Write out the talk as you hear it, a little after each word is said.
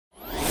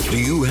Do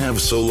you have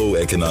solo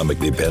economic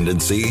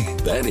dependency?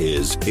 That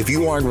is, if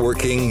you aren't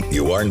working,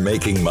 you aren't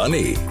making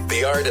money.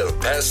 The Art of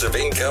Passive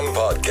Income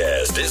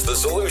podcast is the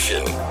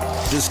solution.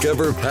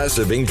 Discover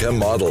passive income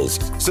models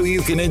so you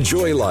can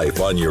enjoy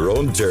life on your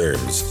own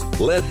terms.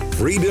 Let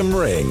freedom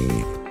ring.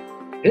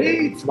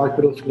 Hey, it's Mark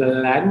Riddles from the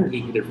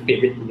Landgeek, their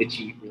favorite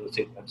niche real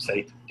estate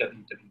website,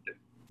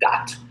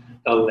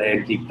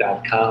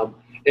 www.thelandgeek.com.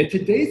 And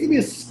today's going to be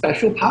a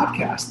special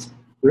podcast.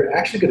 We're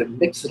actually going to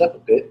mix it up a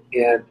bit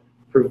and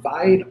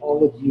provide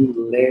all of you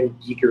land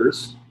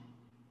geekers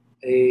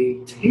a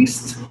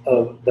taste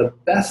of the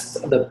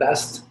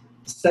best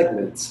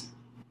segments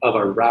of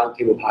our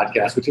Roundtable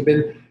podcast, which have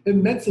been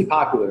immensely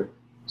popular.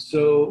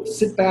 So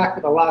sit back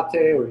with a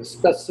latte or an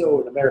espresso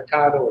or an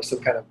Americano or some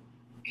kind of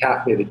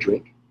caffeinated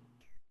drink,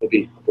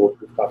 maybe a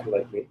bulletproof coffee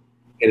like me,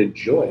 and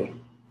enjoy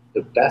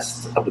the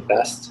best of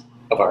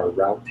our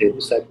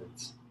Roundtable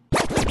segments.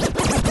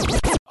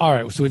 All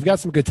right, so we've got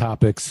some good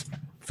topics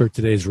for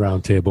today's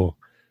Roundtable.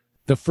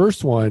 The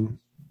first one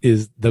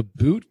is the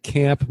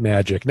Bootcamp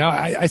Magic. Now,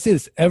 I say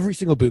this every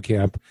single boot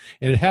camp,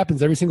 and it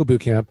happens every single boot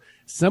camp.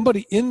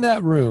 Somebody in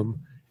that room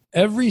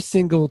every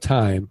single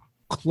time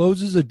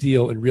closes a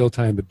deal in real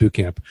time at boot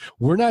camp.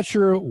 We're not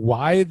sure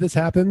why this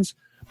happens,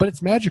 but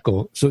it's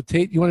magical. So,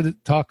 Tate, you wanted to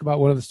talk about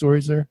one of the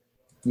stories there?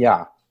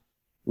 Yeah.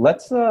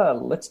 Let's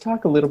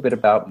talk a little bit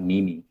about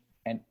Mimi.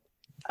 And,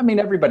 I mean,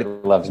 everybody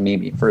loves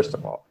Mimi, first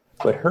of all.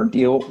 But her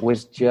deal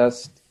was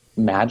just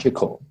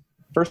magical.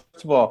 First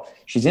of all,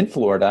 she's in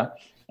Florida,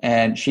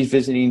 and she's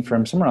visiting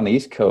from somewhere on the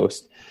East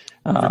Coast.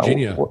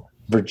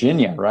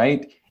 Virginia,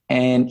 right?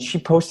 And she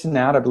posted an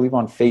ad, I believe,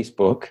 on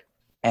Facebook.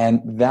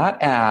 And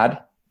that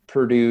ad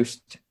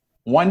produced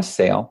one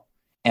sale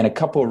and a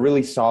couple of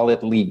really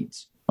solid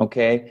leads,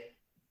 okay?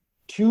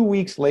 2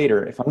 weeks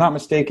later, if I'm not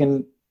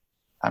mistaken,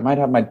 I might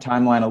have my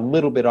timeline a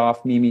little bit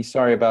off, Mimi.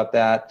 Sorry about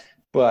that.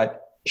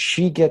 But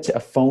she gets a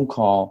phone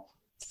call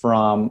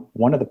from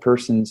one of the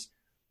persons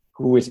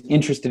who was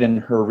interested in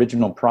her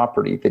original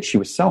property that she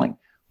was selling.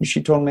 And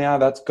she told me,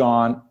 that's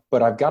gone,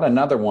 but I've got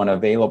another one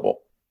available.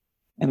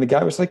 And the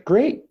guy was like,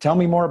 great, tell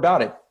me more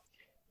about it.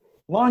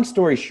 Long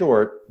story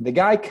short, the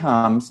guy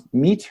comes,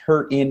 meets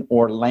her in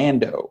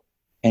Orlando,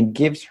 and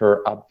gives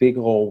her a big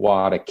old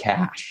wad of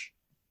cash.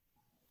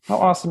 How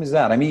awesome is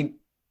that? I mean,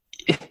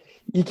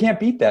 you can't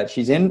beat that.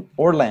 She's in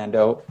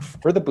Orlando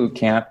for the boot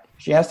camp.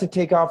 She has to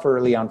take off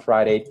early on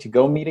Friday to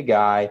go meet a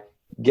guy,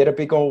 get a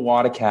big old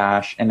wad of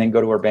cash, and then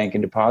go to her bank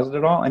and deposit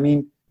it all. I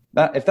mean,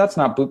 if that's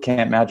not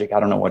Bootcamp Magic, I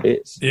don't know what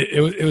is.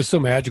 It was so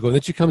magical. And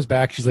then she comes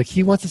back. She's like,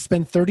 he wants to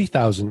spend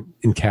 $30,000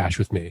 in cash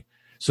with me.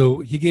 So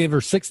he gave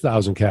her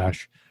 $6,000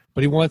 cash,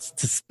 but he wants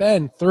to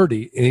spend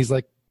 $30,000. And he's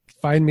like,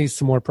 find me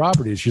some more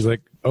properties. She's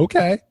like,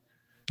 okay.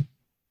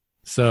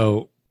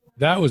 So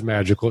that was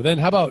magical. Then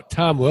how about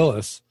Tom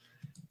Willis?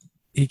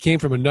 He came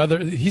from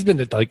he's been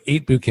to like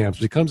 8 boot camps.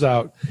 He comes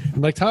out.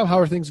 I'm like, Tom, how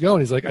are things going?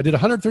 He's like, I did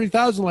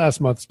 $130,000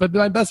 last month. It's been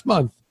my best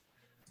month.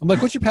 I'm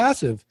like, what's your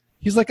passive?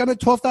 He's like, I'm at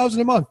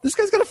 $12,000 a month. This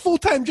guy's got a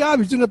full-time job.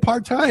 He's doing it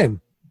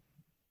part-time.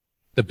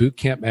 The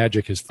Bootcamp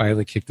Magic has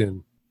finally kicked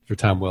in for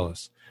Tom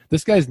Willis.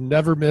 This guy's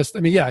never missed.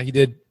 I mean, yeah, he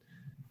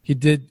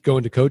did go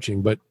into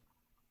coaching, but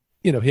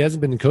he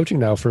hasn't been in coaching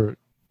now for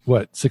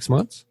 6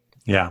 months?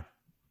 Yeah.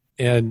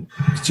 And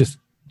he's just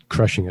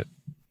crushing it.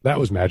 That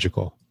was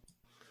magical.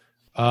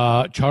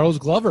 Charles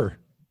Glover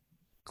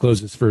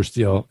closed his first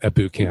deal at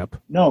boot camp.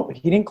 No,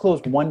 he didn't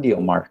close one deal,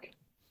 Mark.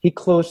 He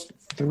closed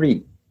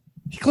 3.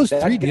 He closed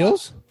 3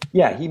 deals?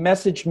 Yeah, he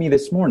messaged me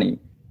this morning.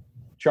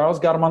 Charles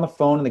got him on the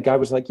phone, and the guy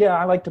was like, yeah,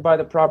 I like to buy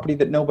the property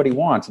that nobody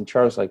wants. And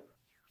Charles was like,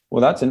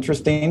 well, that's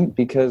interesting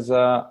because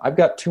I've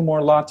got 2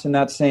 more lots in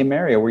that same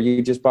area where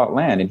you just bought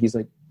land. And he's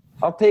like,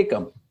 I'll take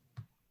them.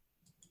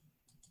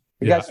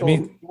 He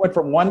went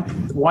from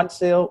one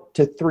sale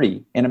to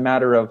 3 in a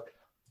matter of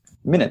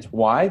minutes.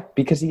 Why?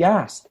 Because he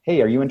asked,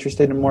 hey, are you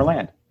interested in more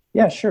land?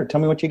 Yeah, sure.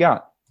 Tell me what you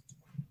got.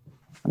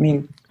 I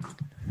mean,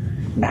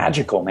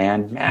 magical,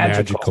 man.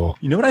 Magical.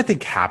 You know what I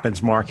think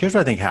happens, Mark? Here's what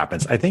I think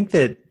happens. I think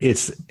that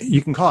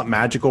you can call it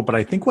magical, but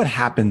I think what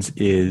happens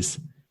is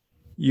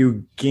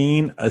you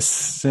gain a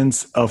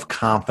sense of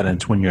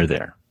confidence when you're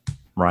there,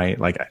 right?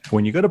 Like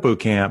when you go to boot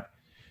camp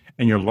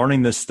and you're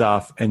learning this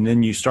stuff, and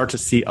then you start to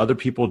see other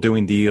people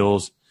doing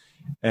deals,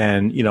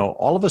 and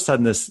all of a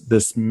sudden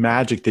this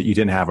magic that you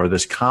didn't have, or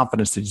this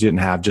confidence that you didn't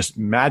have, just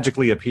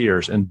magically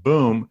appears, and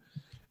boom,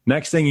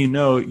 next thing you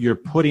know, you're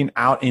putting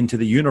out into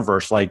the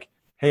universe like,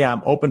 hey,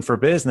 I'm open for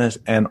business,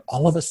 and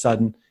all of a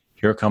sudden,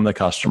 here come the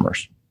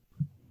customers.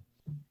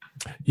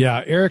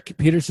 Yeah, Eric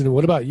Peterson,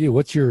 what about you?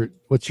 What's your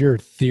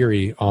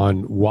theory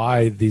on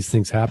why these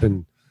things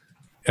happen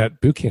at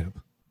boot camp?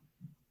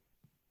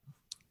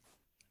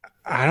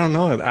 I don't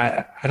know.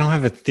 I don't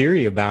have a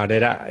theory about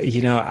it.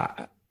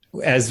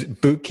 As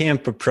boot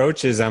camp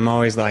approaches, I'm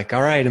always like,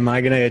 all right, am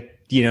I going to,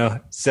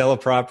 sell a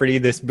property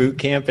this boot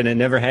camp? And it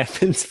never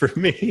happens for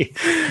me,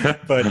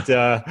 but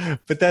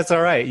that's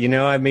all right.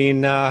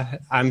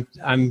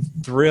 I'm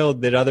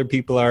thrilled that other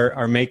people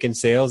are making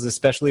sales,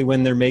 especially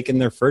when they're making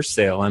their first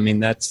sale. I mean,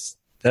 that's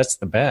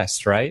the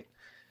best, right?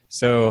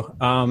 So,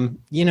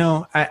 you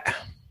know, I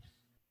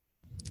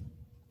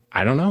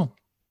don't know.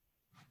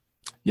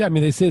 Yeah, I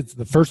mean, they say it's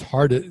the first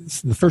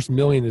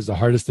million is the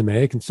hardest to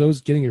make, and so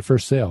is getting your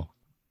first sale,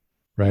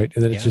 right?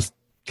 And then it's just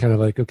kind of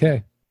like,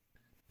 okay,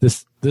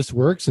 this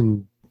works,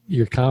 and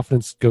your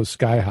confidence goes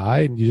sky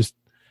high, and you just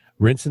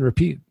rinse and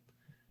repeat.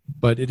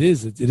 But it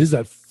is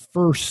that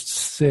first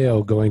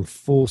sale going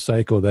full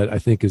cycle that I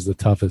think is the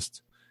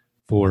toughest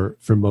for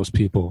most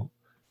people.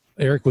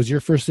 Eric, was your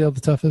first sale the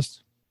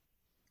toughest?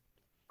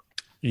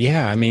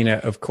 Yeah, I mean,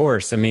 of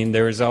course. I mean,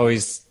 there was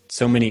always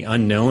so many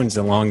unknowns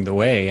along the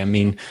way. I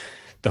mean,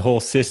 the whole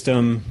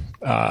system,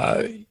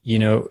 you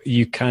know,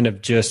 you kind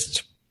of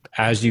just,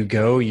 as you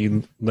go,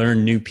 you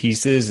learn new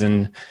pieces.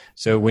 And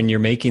so when you're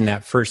making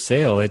that first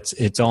sale,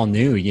 it's all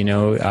new, you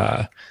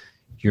know,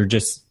 you're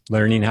just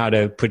learning how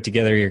to put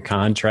together your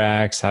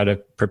contracts, how to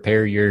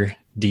prepare your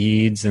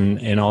deeds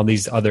and all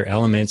these other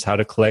elements, how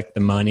to collect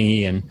the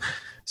money and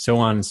so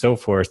on and so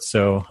forth.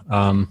 So,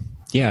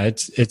 yeah,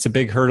 it's a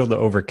big hurdle to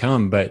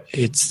overcome, but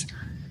it's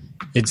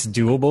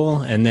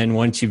doable. And then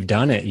once you've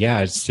done it, yeah,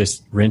 it's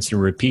just rinse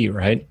and repeat,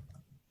 right?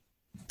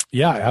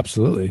 Yeah,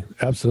 absolutely.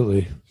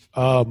 Absolutely.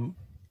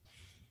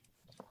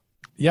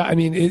 Yeah, I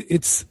mean,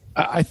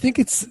 I think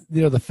it's,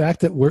 you know, the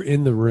fact that we're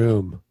in the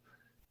room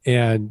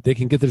and they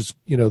can get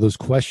those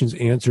questions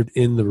answered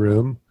in the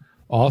room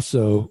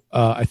also,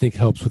 I think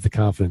helps with the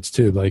confidence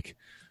too. Like,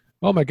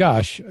 oh my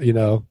gosh, you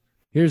know,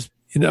 here's,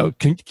 you know,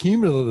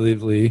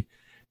 cumulatively,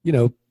 you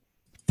know,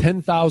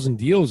 10,000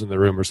 deals in the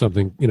room or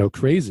something, you know,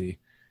 crazy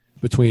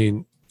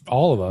between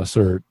all of us,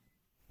 or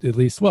at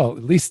least,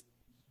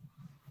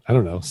 I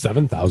don't know,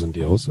 7,000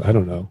 deals. I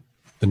don't know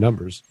the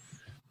numbers,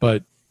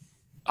 but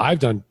I've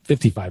done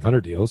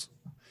 5,500 deals.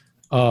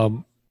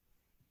 And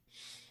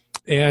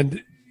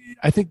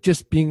I think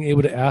just being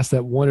able to ask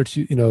that one or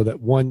two, you know, that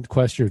one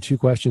question or two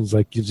questions,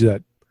 like gives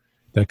you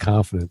that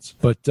confidence.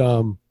 But,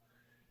 you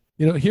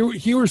know,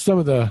 here were some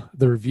of the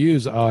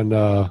reviews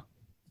on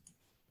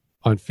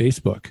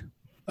Facebook.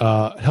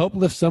 Help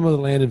lift some of the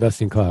land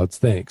investing clouds.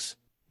 Thanks.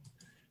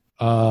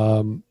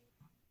 Let's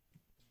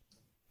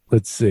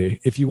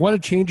see. If you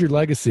want to change your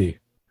legacy,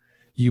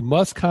 you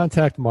must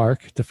contact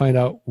Mark to find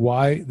out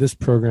why this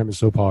program is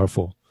so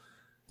powerful.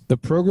 The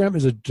program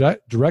is a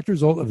direct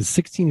result of his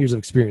 16 years of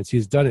experience. He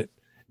has done it.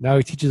 Now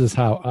he teaches us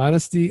how.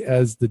 Honesty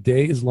as the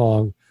day is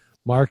long.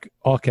 Mark,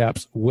 all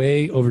caps,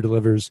 way over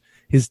delivers.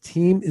 His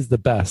team is the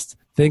best.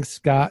 Thanks,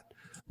 Scott,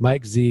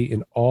 Mike Z,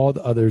 and all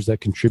the others that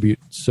contribute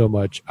so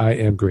much. I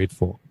am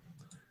grateful.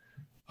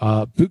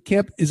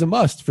 Bootcamp is a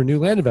must for new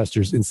land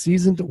investors and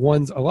seasoned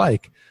ones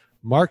alike.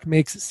 Mark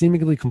makes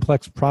seemingly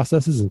complex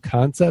processes and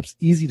concepts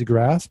easy to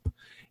grasp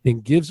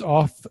and gives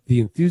off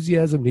the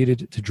enthusiasm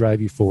needed to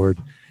drive you forward.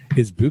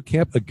 Is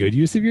Bootcamp a good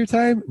use of your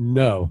time?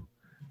 No,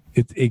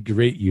 it's a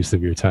great use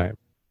of your time.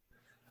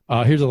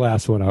 Here's the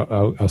last one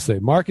I'll say.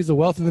 Mark is a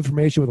wealth of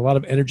information with a lot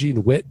of energy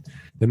and wit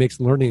that makes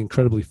learning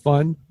incredibly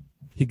fun.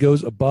 He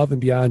goes above and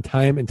beyond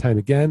time and time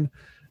again,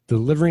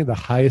 delivering the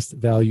highest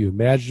value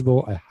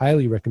imaginable. I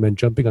highly recommend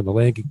jumping on the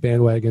Land Geek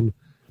bandwagon.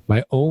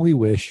 My only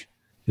wish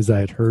is I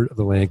had heard of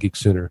the Land Geek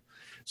sooner.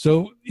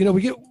 So, you know,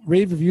 we get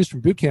rave reviews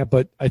from Bootcamp,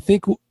 but I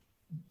think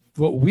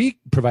what we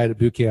provide at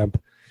Bootcamp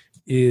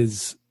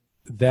is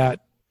that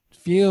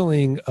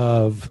feeling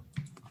of,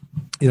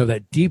 you know,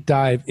 that deep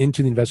dive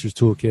into the investor's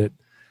toolkit,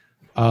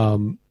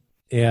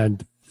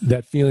 and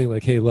that feeling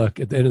like, hey, look,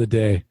 at the end of the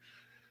day,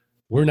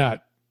 we're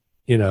not,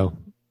 you know,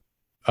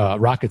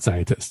 rocket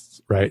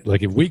scientists, right?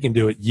 Like if we can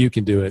do it, you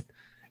can do it.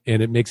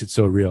 And it makes it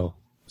so real.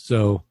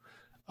 So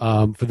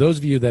for those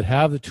of you that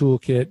have the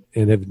toolkit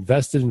and have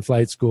invested in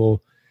flight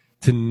school,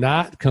 to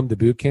not come to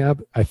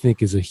Bootcamp, I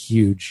think is a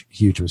huge,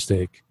 huge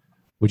mistake.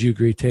 Would you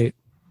agree, Tate?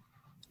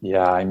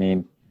 Yeah, I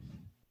mean,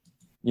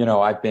 you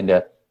know, I've been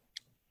to,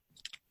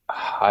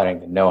 I don't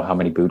even know how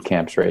many boot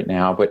camps right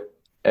now, but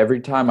every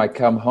time I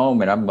come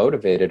home and I'm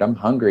motivated, I'm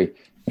hungry.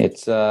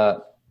 It's,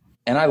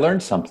 and I learn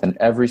something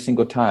every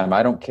single time.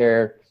 I don't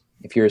care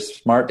if you're as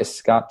smart as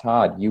Scott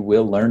Todd, you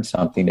will learn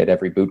something at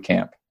every boot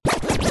camp.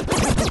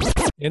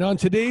 And on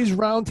today's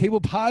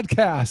Roundtable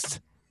podcast,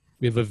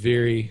 we have a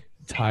very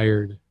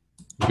tired,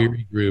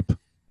 weary group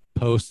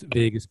post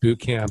Vegas boot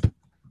camp.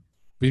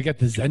 We've got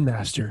the Zen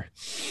Master.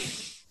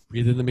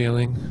 Breathe in the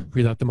mailing,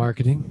 breathe out the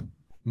marketing.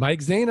 Mike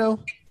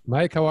Zano.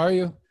 Mike, how are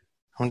you?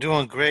 I'm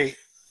doing great.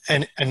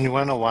 And you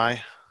want to know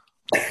why?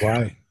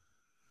 Why?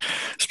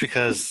 It's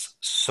because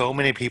so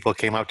many people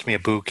came up to me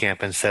at boot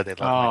camp and said they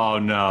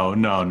loved me. Oh,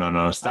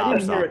 no. Stop. I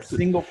didn't hear a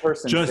single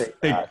person just say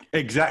that.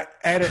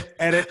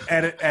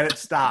 Edit,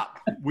 stop.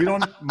 We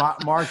don't,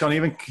 Mark, don't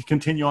even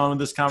continue on with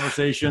this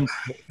conversation.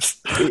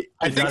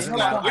 It doesn't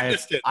matter.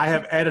 I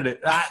have edited.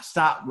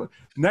 Stop.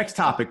 Next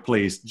topic,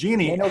 please.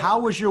 Jeannie, how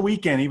was your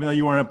weekend, even though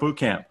you weren't at boot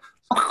camp?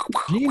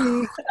 Jeannie,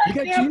 you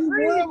got Jeannie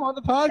Graham on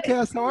the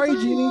podcast. How are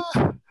you, Jeannie?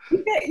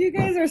 You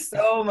guys are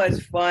so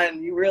much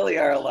fun. You really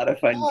are a lot of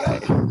fun,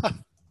 guys.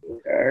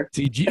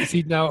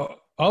 See now,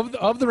 of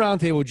the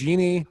roundtable,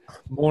 Jeannie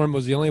Morin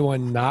was the only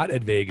one not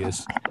at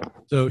Vegas.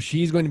 So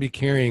she's going to be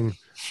carrying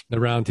the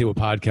Roundtable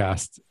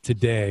podcast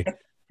today.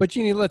 But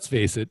Jeannie, let's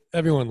face it,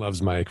 everyone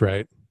loves Mike,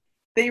 right?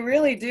 They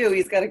really do.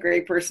 He's got a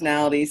great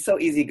personality. He's so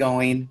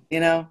easygoing,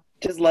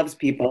 just loves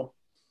people.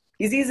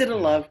 He's easy to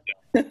love.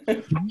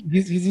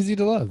 He's easy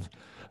to love.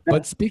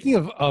 But speaking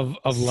of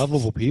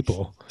lovable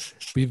people,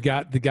 we've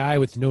got the guy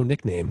with no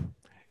nickname,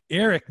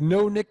 Eric,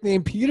 no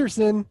nickname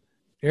Peterson.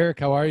 Eric,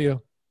 how are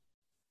you?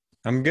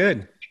 I'm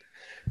good.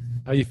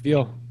 How you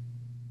feel?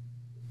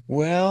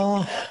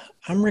 Well,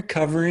 I'm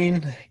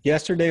recovering.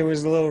 Yesterday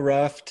was a little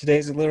rough.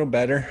 Today's a little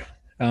better.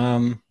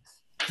 It's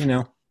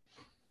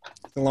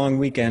a long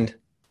weekend.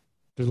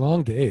 They're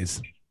long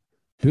days.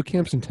 Boot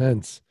camp's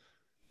intense.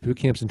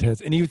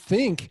 And you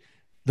think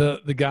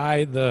the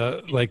guy,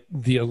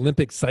 the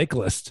Olympic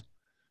cyclist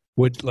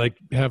would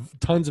have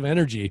tons of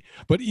energy,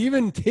 but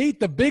even Tate,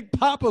 the big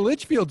Papa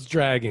Litchfield's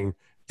dragging.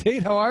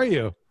 Tate, how are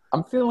you?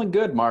 I'm feeling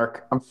good,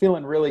 Mark. I'm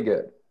feeling really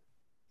good.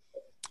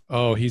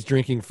 Oh, he's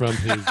drinking from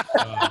his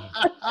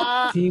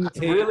Team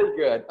Tate. Really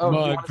good. Oh, you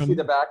want to see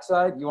the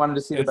backside? You wanted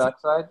to see the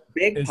backside?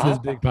 It says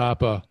Big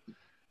Papa.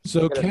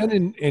 So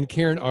Ken and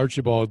Karen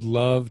Archibald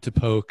love to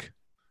poke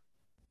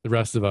the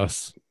rest of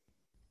us.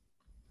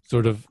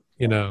 Sort of,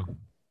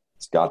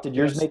 Scott, did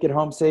yours make it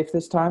home safe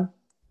this time?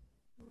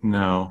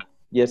 No.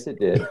 Yes, it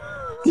did.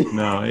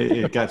 No,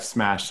 it got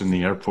smashed in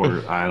the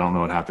airport. I don't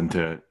know what happened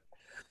to it.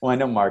 Well, I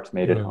know Mark's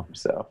made it home,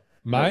 so.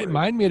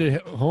 Mine made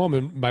it home,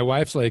 and my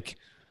wife's like,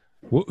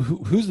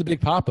 who's the Big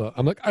Papa?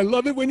 I'm like, I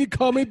love it when you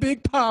call me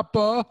Big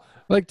Papa.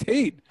 Like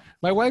Tate.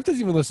 My wife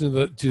doesn't even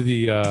listen to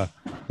the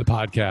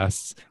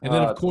podcasts. And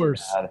then, of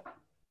course,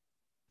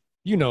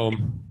 you know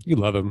him. You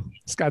love him.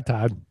 Scott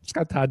Todd.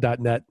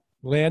 ScottTodd.net.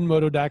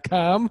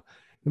 Landmoto.com.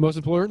 And most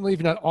importantly,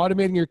 if you're not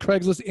automating your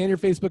Craigslist and your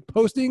Facebook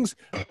postings,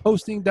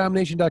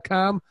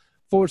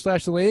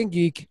 postingdomination.com/The Land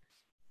Geek.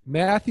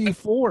 Matthew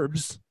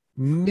Forbes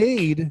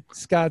made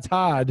Scott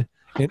Todd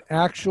an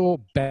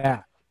actual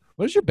bat.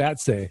 What does your bat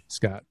say,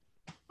 Scott?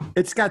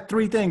 It's got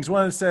three things.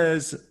 One, it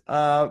says,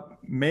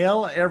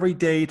 mail every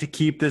day to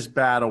keep this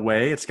bat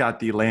away. It's got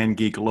the Land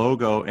Geek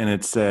logo, and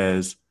it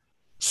says,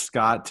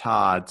 Scott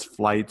Todd's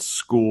Flight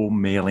School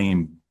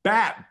Mailing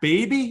Bat,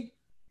 baby.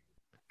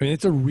 I mean,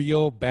 it's a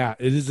real bat.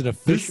 It is an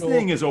official. This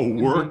thing is a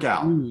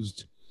workout.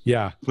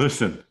 Yeah.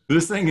 Listen,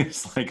 this thing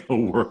is like a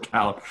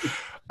workout.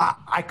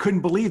 I couldn't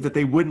believe that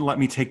they wouldn't let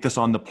me take this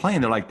on the plane.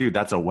 They're like, dude,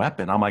 that's a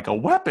weapon. I'm like, a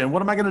weapon?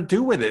 What am I going to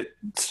do with it?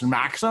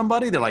 Smack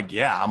somebody? They're like,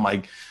 yeah. I'm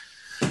like,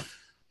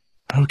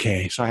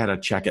 okay. So I had to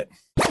check it.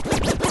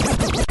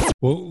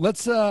 Well,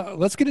 let's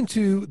get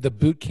into the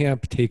boot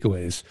camp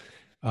takeaways.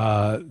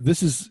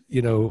 This is,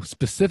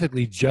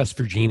 specifically just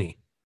for Jeannie.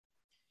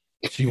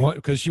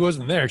 Because she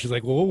wasn't there. She's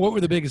like, well, what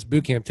were the biggest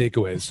boot camp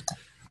takeaways?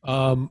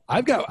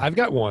 I've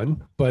got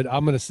one, but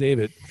I'm going to save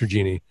it for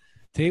Jeannie.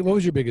 Tate, what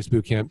was your biggest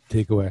boot camp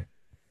takeaway?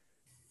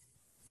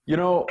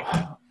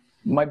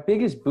 My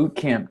biggest boot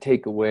camp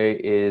takeaway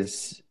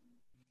is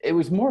it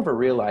was more of a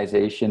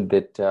realization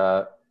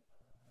that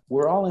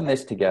we're all in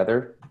this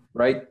together,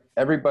 right?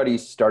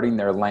 Everybody's starting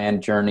their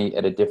land journey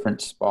at a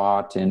different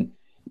spot. And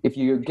if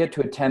you get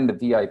to attend the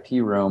VIP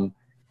room,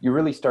 you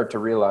really start to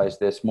realize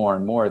this more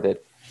and more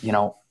that,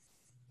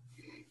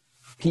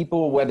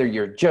 people, whether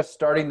you're just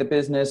starting the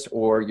business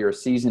or you're a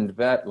seasoned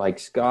vet like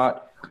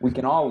Scott, we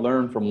can all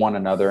learn from one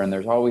another. And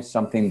there's always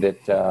something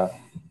that,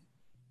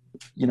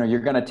 you're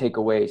going to take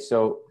away.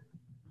 So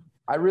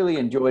I really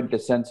enjoyed the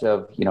sense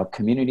of,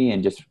 community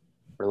and just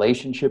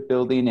relationship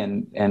building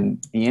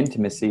and the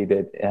intimacy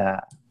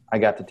that I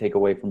got to take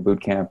away from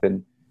boot camp.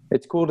 And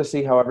it's cool to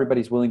see how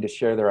everybody's willing to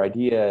share their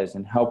ideas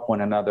and help one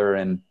another.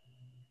 And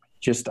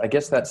just, I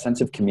guess, that sense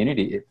of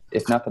community,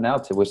 if nothing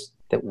else, it was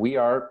that we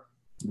are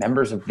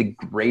members of the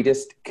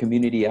greatest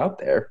community out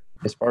there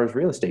as far as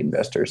real estate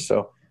investors.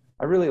 So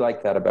I really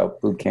like that about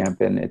boot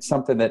camp. And it's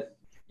something that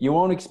you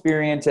won't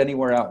experience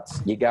anywhere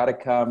else. You got to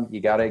come,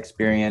 you got to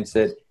experience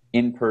it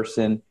in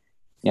person,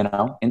 in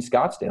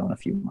Scottsdale in a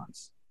few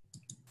months.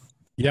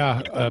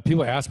 Yeah.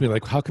 People ask me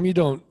how come you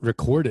don't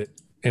record it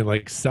and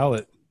sell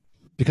it?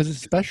 Because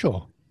it's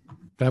special.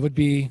 That would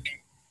be,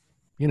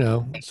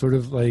 sort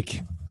of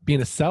like being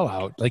a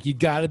sellout. You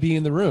got to be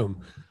in the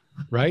room,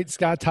 right?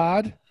 Scott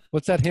Todd.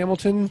 What's that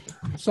Hamilton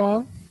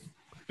song?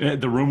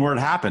 The room where it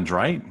happens,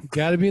 right?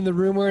 Got to be in the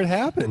room where it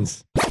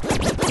happens.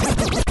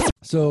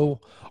 So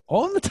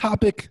on the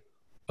topic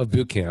of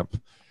boot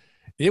camp,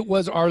 it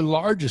was our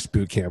largest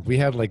boot camp. We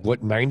had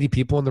 90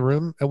 people in the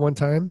room at one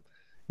time,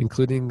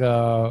 including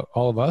all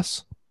of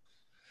us.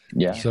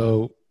 Yeah.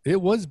 So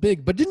it was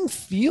big, but didn't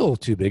feel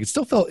too big. It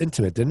still felt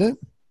intimate, didn't it?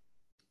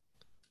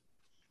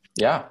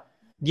 Yeah.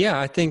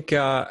 Yeah, I think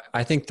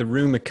the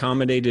room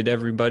accommodated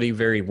everybody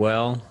very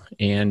well,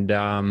 and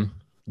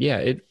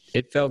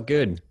it felt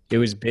good. It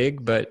was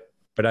big, but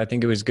I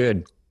think it was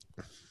good.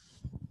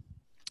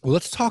 Well,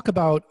 let's talk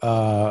about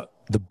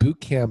the boot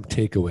camp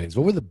takeaways.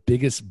 What were the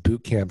biggest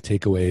boot camp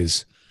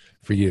takeaways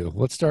for you?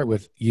 Let's start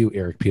with you,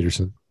 Eric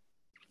Peterson.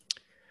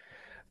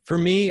 For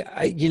me,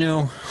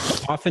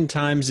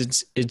 oftentimes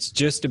it's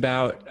just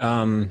about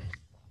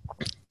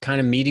kind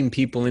of meeting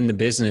people in the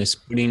business,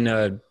 putting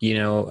I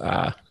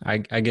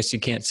guess you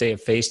can't say a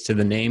face to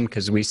the name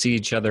because we see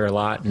each other a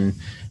lot in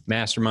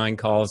mastermind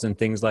calls and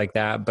things like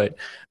that. But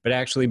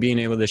actually being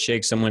able to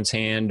shake someone's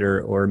hand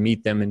or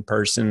meet them in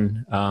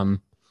person,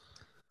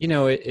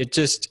 it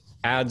just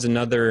adds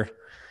another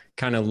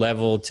kind of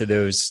level to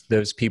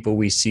those people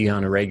we see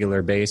on a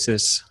regular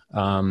basis.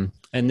 And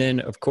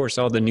then of course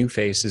all the new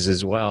faces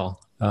as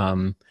well.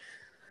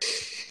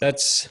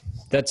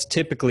 That's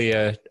typically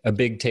a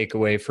big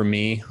takeaway for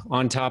me.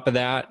 On top of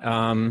that,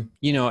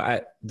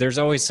 there's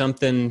always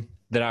something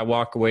that I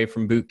walk away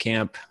from boot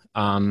camp.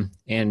 And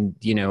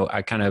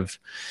I kind of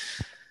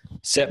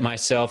set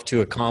myself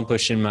to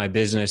accomplish in my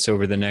business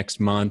over the next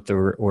month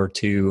or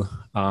two.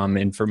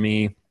 And for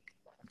me,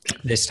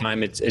 this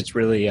time it's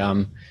really,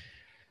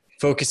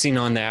 focusing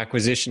on the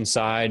acquisition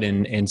side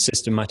and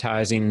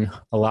systematizing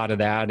a lot of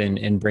that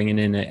and bringing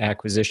in an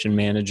acquisition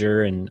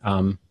manager and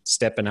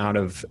stepping out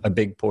of a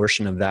big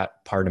portion of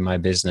that part of my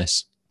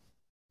business.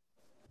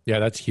 Yeah,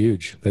 that's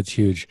huge. That's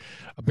huge.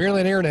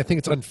 Apparently, Aaron, I think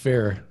it's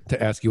unfair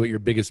to ask you what your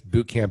biggest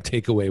boot camp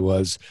takeaway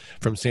was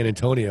from San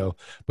Antonio.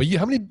 But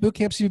how many boot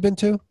camps have you been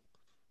to?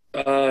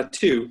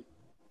 2.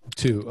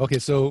 2. Okay,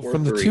 so or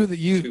from 3. the 2 that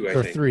you, 2,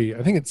 or 3,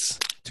 I think it's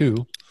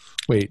 2.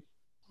 Wait.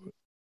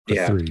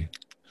 Yeah. 3.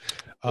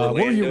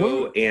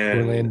 Orlando and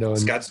Orlando and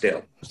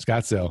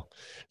Scottsdale.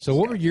 So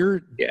what were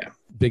your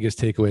biggest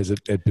takeaways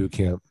at boot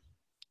camp?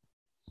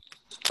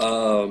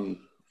 Well,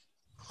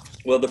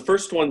 the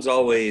first one's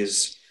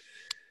always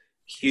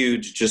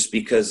huge just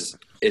because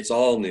it's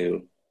all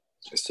new.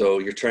 So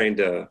you're trying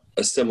to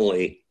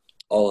assimilate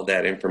all of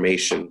that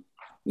information,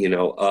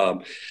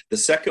 The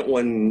second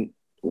one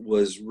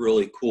was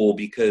really cool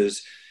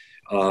because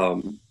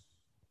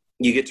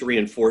you get to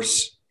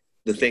reinforce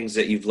the things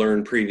that you've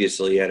learned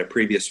previously at a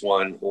previous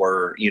one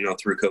or,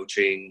 through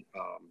coaching,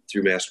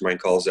 through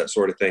mastermind calls, that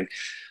sort of thing.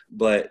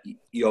 But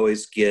you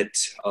always get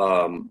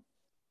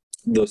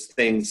those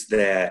things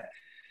that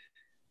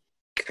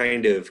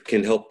kind of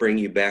can help bring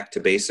you back to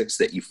basics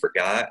that you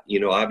forgot.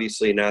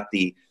 Obviously not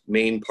the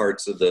main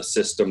parts of the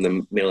system,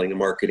 the mailing and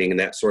marketing and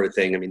that sort of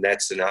thing. I mean,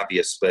 that's an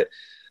obvious, but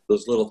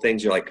those little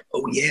things you're like,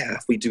 oh yeah,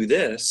 if we do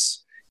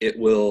this, it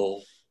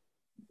will,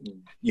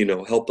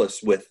 help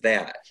us with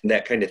that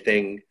kind of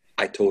thing.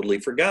 I totally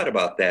forgot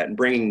about that, and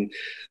bringing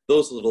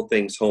those little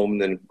things home.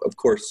 Then of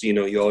course,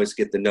 you always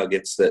get the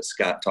nuggets that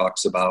Scott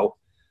talks about.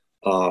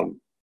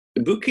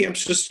 Boot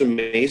camp's just an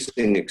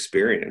amazing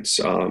experience.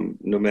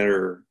 No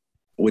matter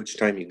which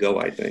time you go,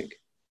 I think.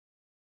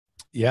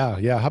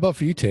 Yeah. How about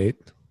for you, Tate?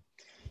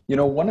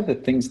 One of the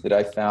things that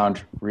I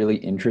found really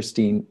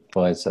interesting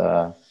was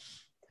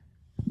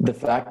the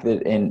fact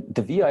that in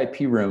the VIP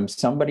room,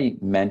 somebody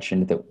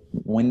mentioned that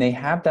when they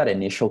have that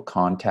initial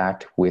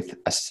contact with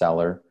a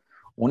seller,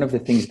 one of the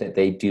things that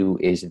they do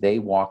is they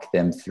walk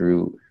them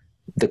through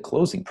the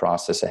closing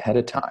process ahead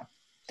of time.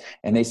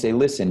 And they say,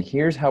 listen,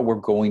 here's how we're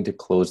going to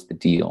close the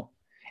deal.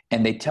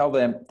 And they tell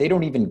them, they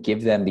don't even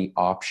give them the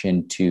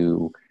option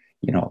to,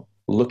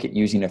 look at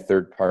using a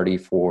third party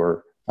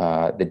for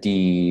the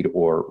deed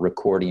or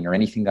recording or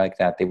anything like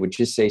that. They would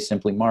just say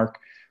simply, Mark,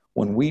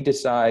 when we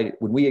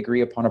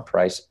agree upon a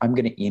price, I'm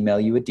going to email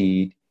you a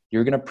deed.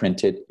 You're going to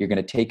print it. You're going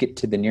to take it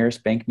to the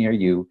nearest bank near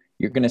you.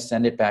 You're going to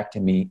send it back to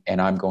me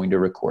and I'm going to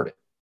record it.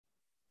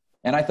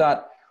 And I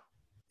thought,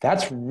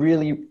 that's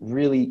really,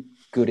 really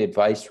good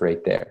advice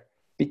right there.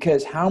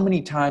 Because how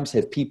many times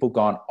have people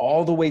gone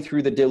all the way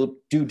through the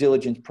due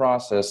diligence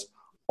process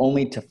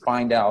only to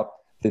find out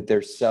that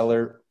their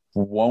seller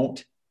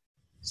won't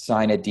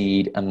sign a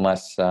deed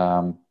unless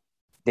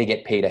they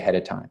get paid ahead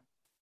of time,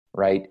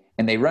 right?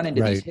 And they run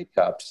into these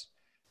hiccups.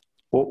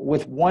 Well,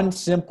 with one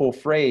simple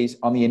phrase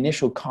on the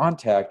initial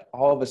contact,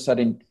 all of a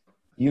sudden,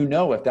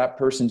 if that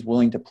person's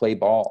willing to play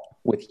ball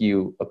with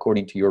you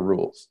according to your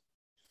rules.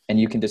 And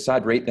you can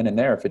decide right then and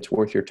there if it's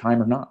worth your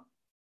time or not.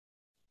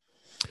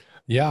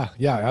 Yeah,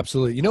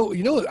 absolutely.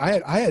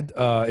 I had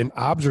an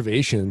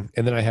observation,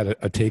 and then I had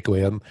a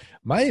takeaway.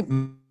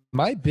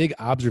 My big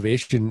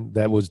observation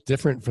that was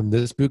different from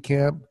this boot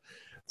camp,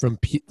 from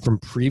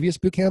previous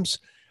boot camps,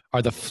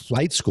 are the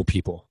flight school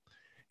people.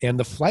 And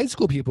the flight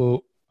school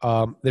people,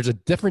 there's a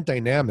different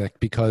dynamic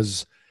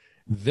because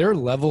their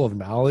level of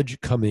knowledge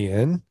coming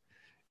in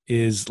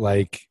is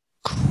like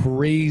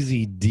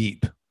crazy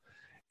deep,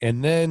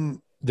 and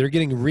then they're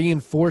getting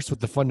reinforced with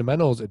the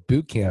fundamentals at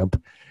boot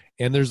camp.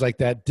 And there's like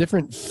that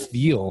different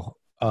feel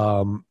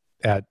in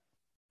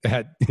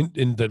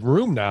the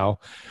room now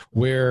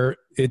where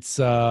it's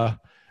they're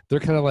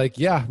kind of like,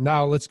 yeah,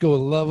 now let's go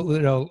a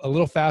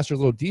little faster, a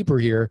little deeper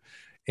here.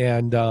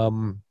 And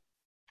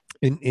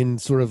in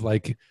sort of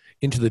like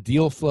into the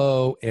deal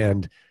flow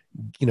and,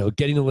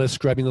 getting the list,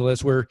 scrubbing the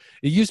list, where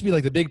it used to be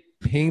like the big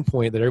pain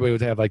point that everybody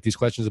would have like these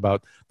questions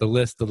about the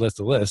list.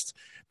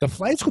 The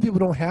flight school people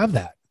don't have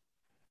that.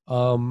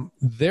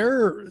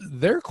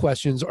 Their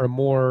questions are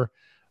more,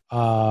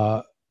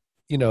 more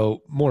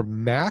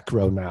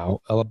macro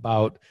now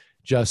about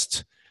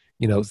just,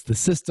 the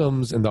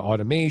systems and the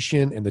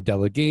automation and the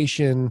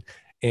delegation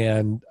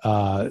and,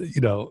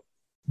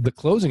 the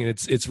closing. And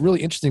it's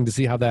really interesting to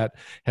see how that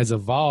has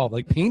evolved.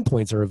 Like pain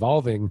points are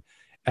evolving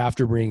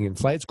after bringing in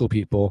flight school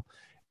people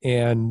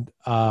and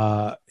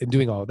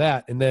doing all of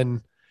that. And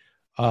then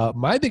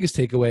my biggest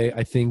takeaway,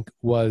 I think,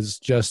 was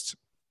just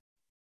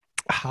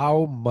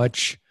how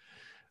much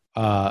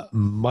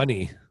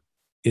money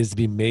is to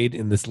be made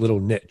in this little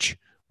niche,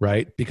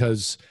 right?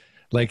 Because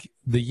like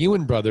the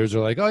Ewan brothers are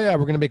like, oh yeah,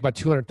 we're going to make about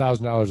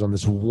 $200,000 on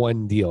this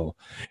one deal.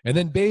 And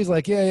then Bay's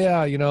like,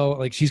 yeah, you know,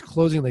 like she's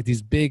closing like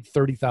these big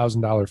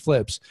 $30,000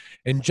 flips.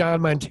 And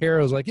John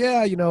Montero's like,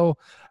 yeah, you know,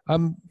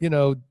 I'm, you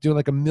know, doing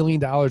like $1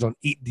 million on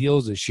 8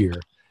 deals this year.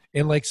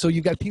 And like, so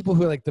you got people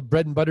who are like the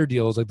bread and butter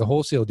deals, like the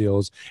wholesale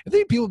deals, and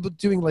then people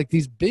doing like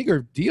these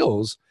bigger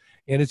deals.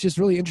 And it's just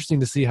really interesting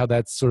to see how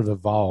that's sort of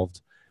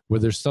evolved, where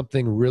there's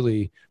something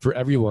really for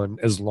everyone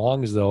as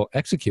long as they'll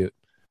execute,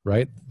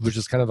 right? Which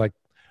is kind of like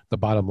the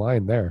bottom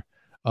line there.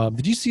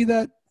 Did you see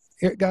that,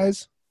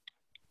 guys?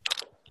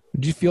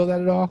 Did you feel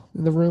that at all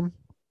in the room?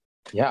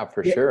 Yeah,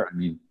 for sure. I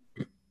mean,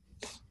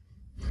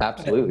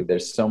 absolutely.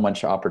 There's so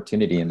much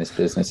opportunity in this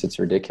business. It's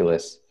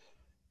ridiculous.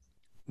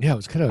 Yeah,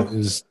 it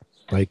was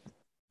like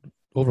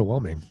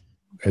overwhelming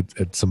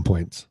at some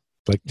points.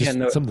 Like just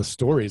some of the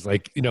stories,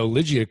 like, you know,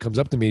 Lygia comes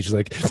up to me. She's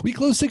like, we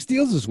closed 6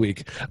 deals this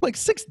week. I'm like,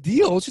 6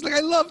 deals? She's like, I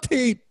love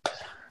tape.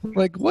 I'm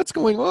like, what's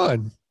going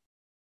on?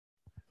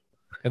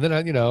 And then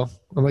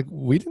I'm like,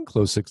 we didn't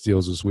close 6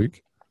 deals this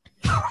week.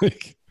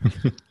 Like,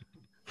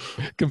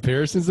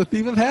 comparison's the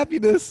thief of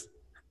happiness.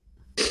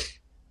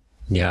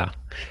 Yeah.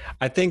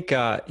 I think,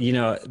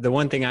 the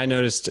one thing I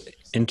noticed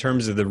in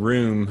terms of the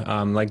room,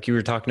 like you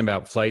were talking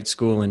about flight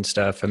school and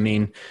stuff. I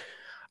mean,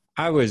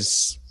 I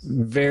was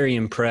very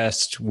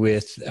impressed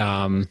with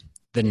the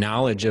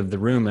knowledge of the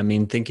room. I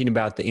mean, thinking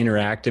about the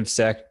interactive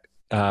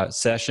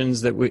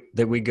sessions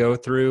that we go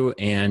through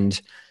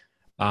and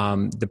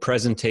the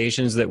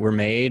presentations that were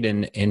made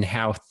and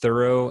how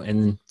thorough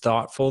and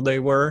thoughtful they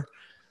were.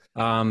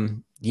 I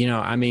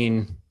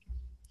mean,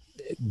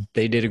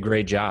 they did a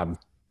great job.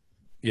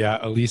 Yeah,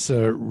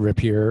 Elisa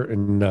Rapier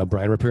and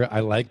Brian Rapier. I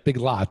like big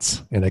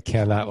lots, and I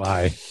cannot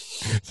lie.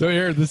 So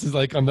here, this is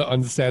like on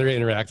the Saturday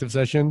interactive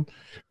session.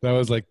 That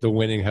was like the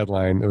winning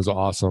headline. It was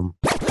awesome.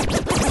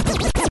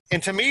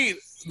 And to me,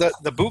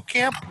 the boot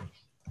camp,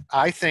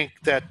 I think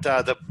that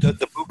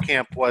the boot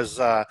camp was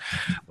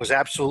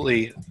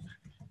absolutely,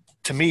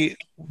 to me,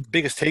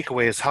 biggest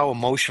takeaway is how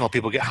emotional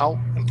people get, how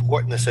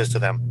important this is to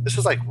them. This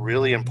is like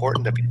really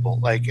important to people,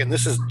 like, and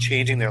this is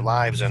changing their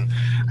lives. And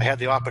I had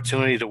the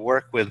opportunity to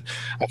work with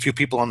a few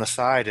people on the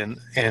side and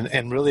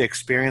really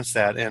experience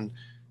that. And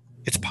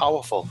it's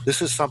powerful.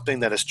 This is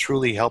something that is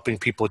truly helping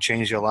people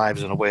change their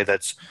lives in a way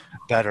that's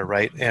better,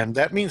 right? And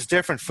that means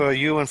different for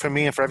you and for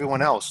me and for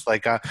everyone else.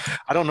 Like, I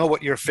don't know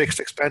what your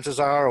fixed expenses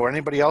are or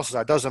anybody else's.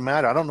 It doesn't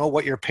matter. I don't know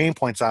what your pain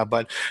points are,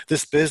 but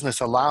this business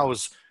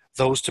allows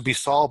those to be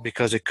solved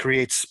because it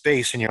creates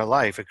space in your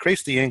life. It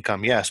creates the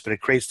income, yes, but it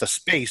creates the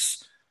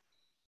space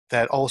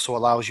that also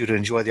allows you to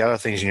enjoy the other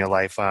things in your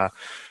life.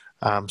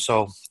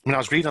 So when I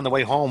was reading on the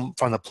way home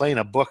from the plane,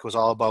 a book was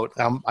all about,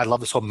 I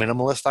love this whole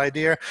minimalist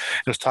idea. It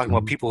was talking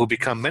about people who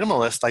become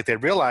minimalist, like they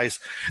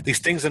realize these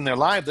things in their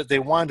life that they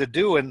wanted to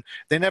do, and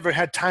they never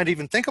had time to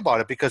even think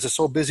about it because they're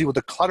so busy with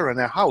the clutter in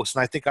their house.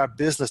 And I think our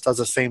business does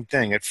the same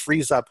thing. It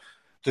frees up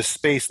the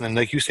space, and then,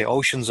 like you say,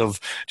 oceans of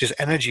just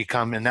energy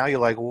come, and now you're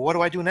like, well, what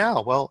do I do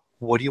now? Well,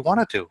 what do you want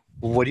to do?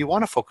 What do you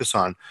want to focus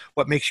on?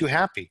 What makes you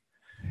happy?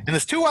 And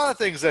there's 2 other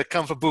things that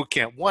come from boot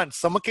camp. One,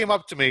 someone came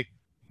up to me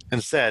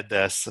and said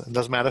this, it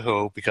doesn't matter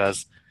who,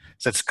 because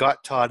said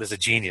Scott Todd is a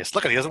genius.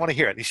 Look at him, he doesn't want to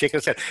hear it. He's shaking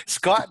his head.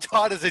 Scott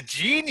Todd is a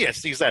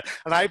genius, he said,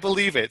 and I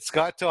believe it.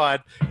 Scott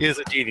Todd is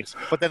a genius.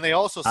 But then they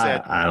also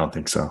said, I don't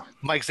think so.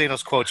 Mike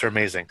Zano's quotes are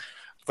amazing.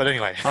 But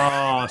anyway.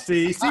 Oh,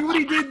 see what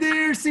he did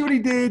there? See what he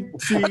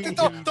did? See, those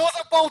are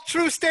both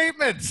true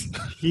statements.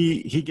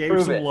 He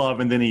gave some love,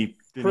 and then he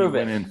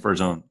went in for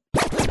his own.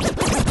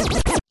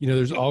 You know,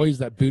 there's always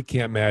that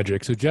Bootcamp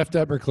magic. So Jeff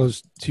Detmer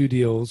closed 2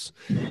 deals.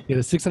 He had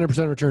a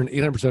 600% return,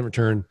 800%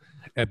 return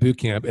at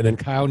Bootcamp. And then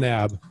Kyle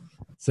Knabb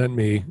sent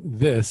me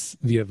this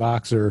via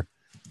Voxer.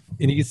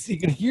 And you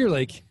can hear,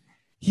 like,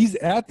 he's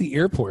at the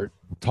airport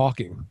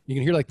talking. You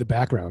can hear, like, the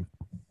background.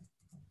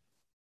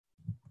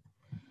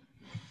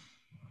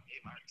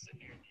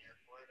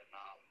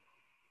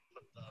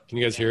 Can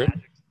you guys hear it?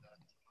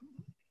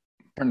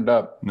 Turn it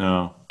up.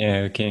 No.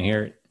 Yeah, we can't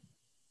hear it.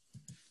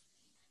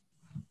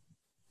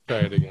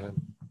 Try it again.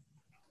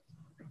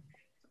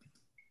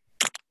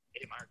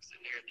 Hey, Mark,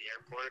 sitting here at the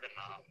airport and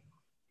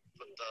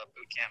put the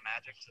Bootcamp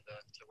Magic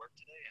to work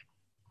today, and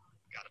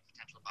got a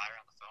potential buyer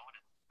on the phone.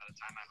 And by the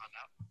time I hung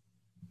up,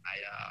 I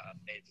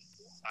made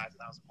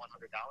 $5,100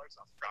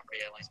 off the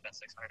property I only spent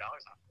 $600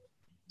 on.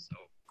 So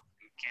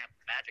Bootcamp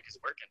Magic is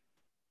working.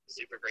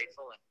 Super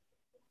grateful, and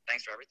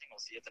thanks for everything. We'll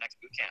see you at the next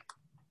boot camp.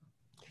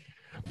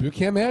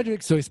 Bootcamp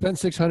Magic. So he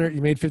spent $600.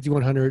 You made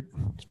 $5,100.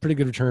 It's a pretty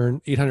good return.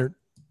 800%,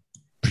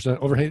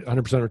 over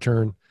 100%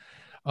 return.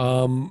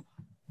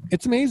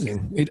 It's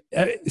amazing.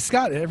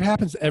 Scott, it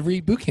happens every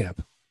boot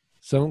camp.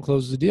 Someone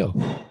closes a deal.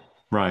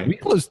 Right. We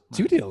closed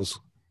 2 deals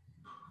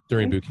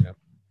during boot camp.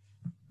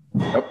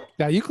 Yeah,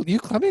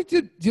 how many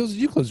deals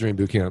did you close during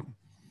boot camp?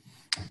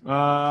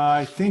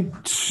 I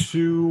think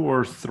 2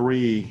 or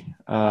 3.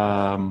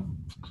 I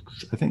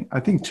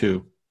think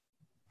 2.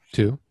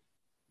 2.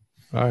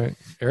 All right,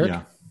 Eric.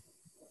 Yeah.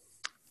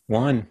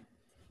 1.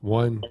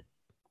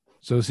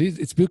 So see,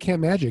 it's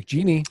Bootcamp Magic,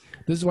 Jeannie.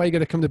 This is why you got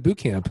to come to boot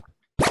camp.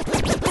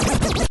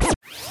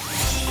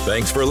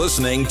 Thanks for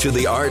listening to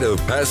the Art of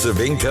Passive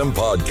Income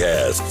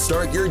podcast.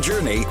 Start your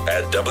journey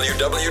at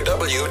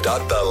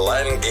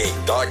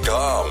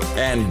www.thelandgeek.com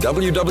and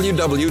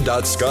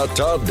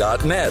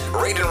www.scotttodd.net.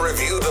 Rate and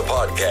review the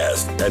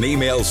podcast and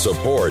email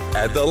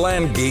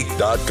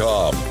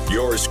support@thelandgeek.com.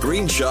 Your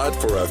screenshot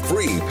for a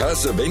free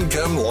passive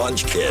income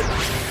launch kit.